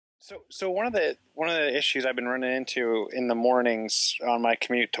So one of the issues I've been running into in the mornings on my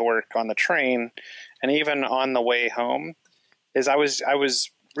commute to work on the train, and even on the way home, is I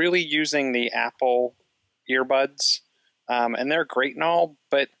was really using the Apple earbuds, and they're great and all,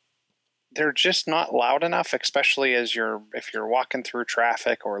 but they're just not loud enough, especially as if you're walking through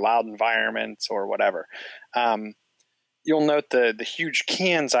traffic or loud environments or whatever. Um, you'll note the huge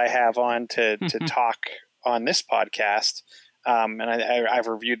cans I have on to talk on this podcast, and I've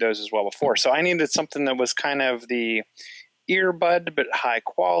reviewed those as well before. So I needed something that was kind of the earbud, but high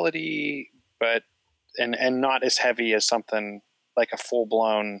quality, but and not as heavy as something like a full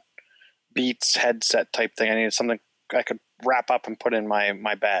blown Beats headset type thing. I needed something I could wrap up and put in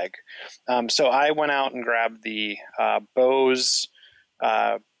my bag. So I went out and grabbed the Bose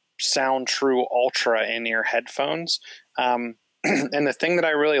Sound True Ultra in-ear headphones. And the thing that I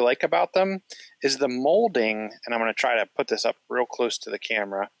really like about them is the molding, and I'm going to try to put this up real close to the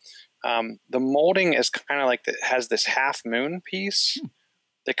camera. The molding is kind of like, it has this half moon piece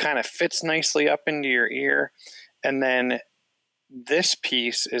that kind of fits nicely up into your ear. And then this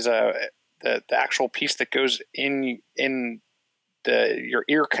piece is the actual piece that goes in your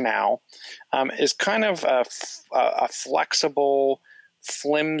ear canal, is kind of a flexible,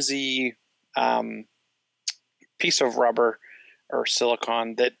 flimsy piece of rubber or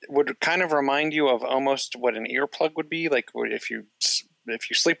silicone that would kind of remind you of almost what an earplug would be, like if you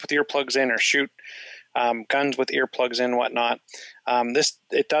sleep with earplugs in or shoot guns with earplugs in, whatnot.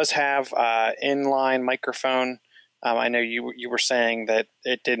 It does have inline microphone. I know you were saying that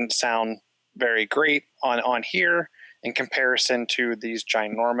it didn't sound very great on here in comparison to these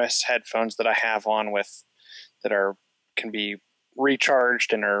ginormous headphones that I have on that can be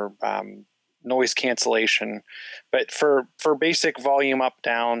recharged and are noise cancellation. But for basic volume up,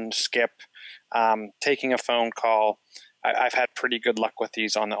 down, skip, taking a phone call, I've had pretty good luck with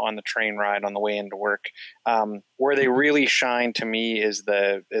these on the train ride on the way into work. Where they really shine to me is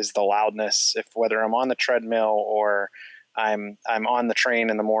the loudness. Whether I'm on the treadmill or I'm on the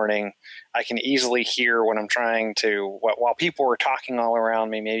train in the morning, I can easily hear when I'm trying to, while people are talking all around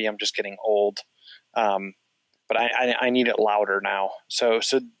me. Maybe I'm just getting old, but I need it louder now. So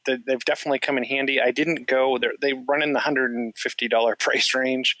they've definitely come in handy. I didn't go there. They run in the $150 price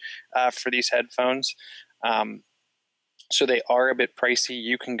range for these headphones. So they are a bit pricey.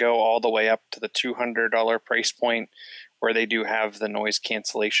 You can go all the way up to the $200 price point, where they do have the noise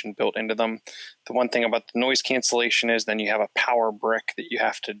cancellation built into them. The one thing about the noise cancellation is then you have a power brick that you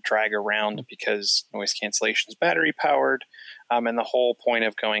have to drag around, because noise cancellation is battery powered. And the whole point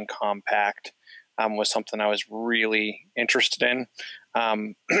of going compact was something I was really interested in.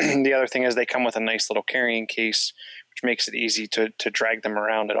 The other thing is they come with a nice little carrying case, which makes it easy to drag them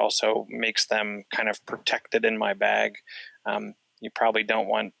around. It also makes them kind of protected in my bag. You probably don't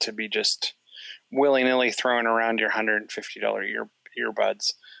want to be just willy-nilly throwing around your $150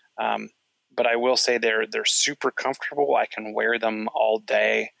 earbuds. But I will say they're super comfortable. I can wear them all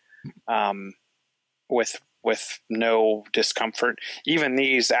day with no discomfort. Even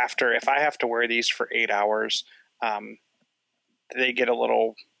these, if I have to wear these for 8 hours, they get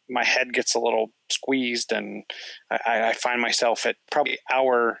my head gets a little squeezed, and I find myself at probably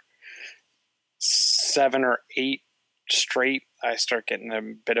hour 7 or 8 straight, I start getting a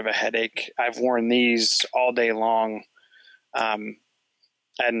bit of a headache. I've worn these all day long, and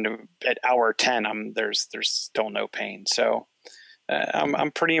at hour 10, there's still no pain. So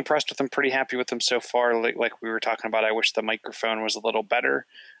I'm pretty impressed with them. Pretty happy with them so far. Like we were talking about, I wish the microphone was a little better,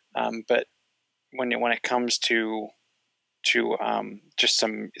 but when it comes to just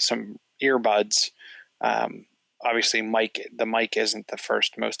some earbuds, obviously the mic isn't the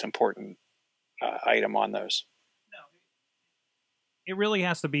first most important item on those. It really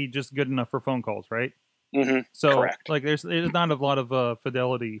has to be just good enough for phone calls, right? Mm-hmm. So, correct. Like, there's not a lot of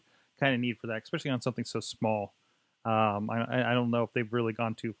fidelity kind of need for that, especially on something so small. I don't know if they've really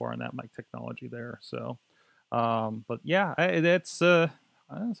gone too far in that mic technology there. So, but yeah, that's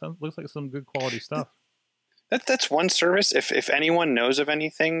looks like some good quality stuff. That's one service. If anyone knows of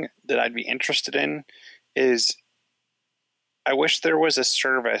anything that I'd be interested in, is I wish there was a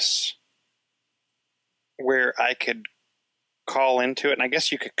service where I could call into it. And I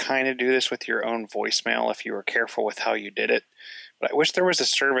guess you could kind of do this with your own voicemail if you were careful with how you did it. But I wish there was a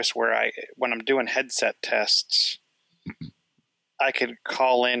service where when I'm doing headset tests, I could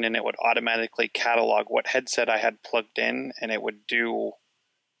call in and it would automatically catalog what headset I had plugged in, and it would do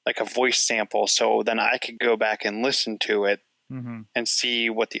like a voice sample. So then I could go back and listen to it and see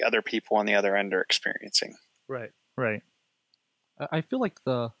what the other people on the other end are experiencing. Right. Right. I feel like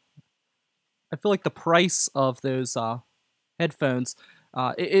the price of those headphones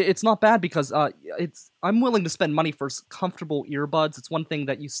It's not bad because I'm willing to spend money for comfortable earbuds. It's one thing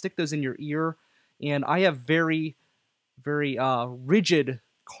that you stick those in your ear, and I have very very rigid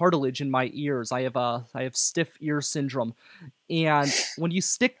cartilage in my ears. I have stiff ear syndrome, and when you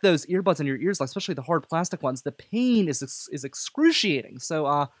stick those earbuds in your ears, especially the hard plastic ones, the pain is excruciating.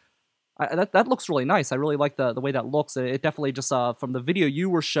 So that looks really nice. I really like the way that looks. It definitely just from the video you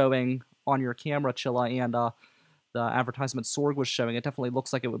were showing on your camera, Chilla, and the advertisement Sorg was showing, it definitely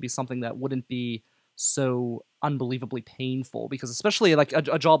looks like it would be something that wouldn't be so unbelievably painful. Because especially like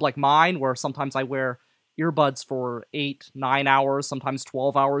a job like mine, where sometimes I wear earbuds for 8, 9 hours, sometimes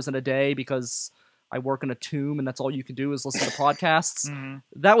 12 hours in a day because I work in a tomb and that's all you can do is listen to podcasts.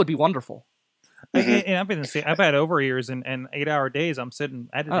 That would be wonderful. And I've been I've had over ears and 8-hour days. I'm sitting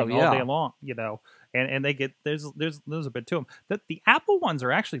editing all day long, you know, and they get there's a bit to them. The Apple ones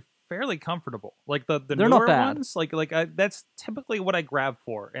are actually fairly comfortable. Like the They're newer not bad. ones, that's typically what I grab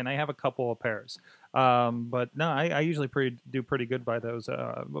for, and I have a couple of pairs. But no, I usually do pretty good by those.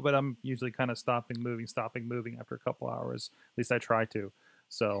 But I'm usually kind of stopping, moving after a couple hours. At least I try to.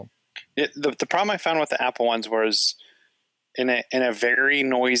 So the problem I found with the Apple ones was in a very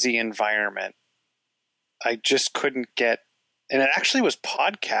noisy environment, I just couldn't get, and it actually was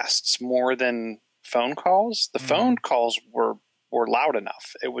podcasts more than phone calls. The phone calls were loud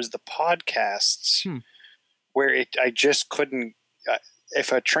enough. It was the podcasts where I just couldn't.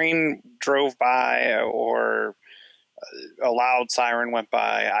 If a train drove by or a loud siren went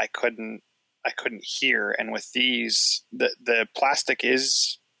by, I couldn't hear. And with these, the plastic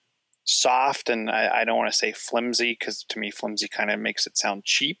is soft, and I don't want to say flimsy, because to me flimsy kind of makes it sound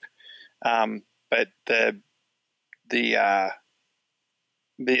cheap. But the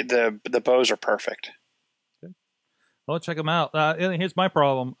Bose are perfect. Okay. Well, check them out. Here's my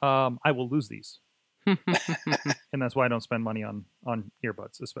problem. I will lose these. And that's why I don't spend money on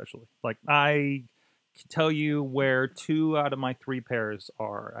earbuds, especially. Like, I can tell you where 2 out of my 3 pairs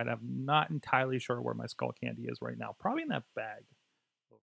are, and I'm not entirely sure where my skull candy is right now. Probably in that bag.